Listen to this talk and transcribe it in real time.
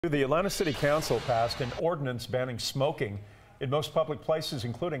The Atlanta City Council passed an ordinance banning smoking in most public places,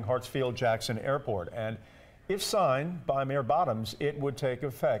 including Hartsfield-Jackson Airport. And if signed by Mayor Bottoms, it would take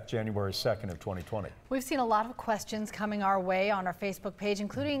effect January 2nd of 2020. We've seen a lot of questions coming our way on our Facebook page,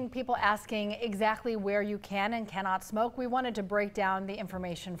 including people asking exactly where you can and cannot smoke. We wanted to break down the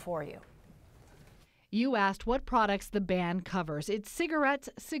information for you. You asked what products the ban covers. It's cigarettes,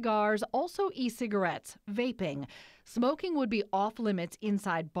 cigars, also e-cigarettes, vaping. Smoking would be off limits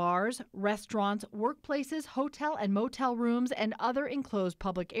inside bars, restaurants, workplaces, hotel and motel rooms, and other enclosed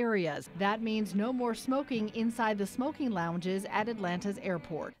public areas. That means no more smoking inside the smoking lounges at Atlanta's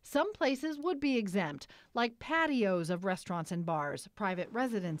airport. Some places would be exempt, like patios of restaurants and bars, private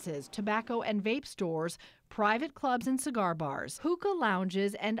residences, tobacco and vape stores, private clubs and cigar bars, hookah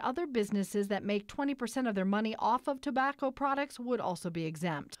lounges, and other businesses that make 20% of their money off of tobacco products would also be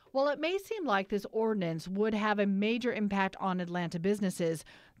exempt. While it may seem like this ordinance would have a major impact on Atlanta businesses,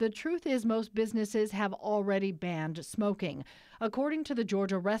 the truth is most businesses have already banned smoking. According to the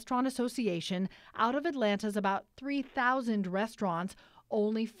Georgia Restaurant Association, out of Atlanta's about 3,000 restaurants,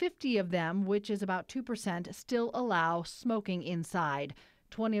 only 50 of them, which is about 2%, still allow smoking inside.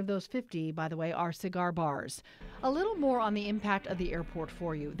 20 of those 50, by the way, are cigar bars. A little more on the impact of the airport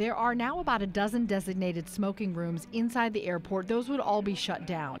for you. There are now about a dozen designated smoking rooms inside the airport. Those would all be shut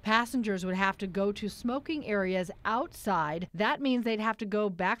down. Passengers would have to go to smoking areas outside. That means they'd have to go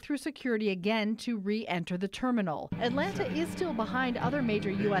back through security again to re-enter the terminal. Atlanta is still behind other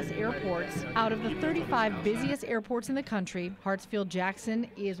major U.S. airports. Out of the 35 busiest airports in the country, Hartsfield-Jackson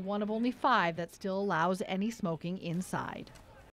is one of only 5 that still allows any smoking inside.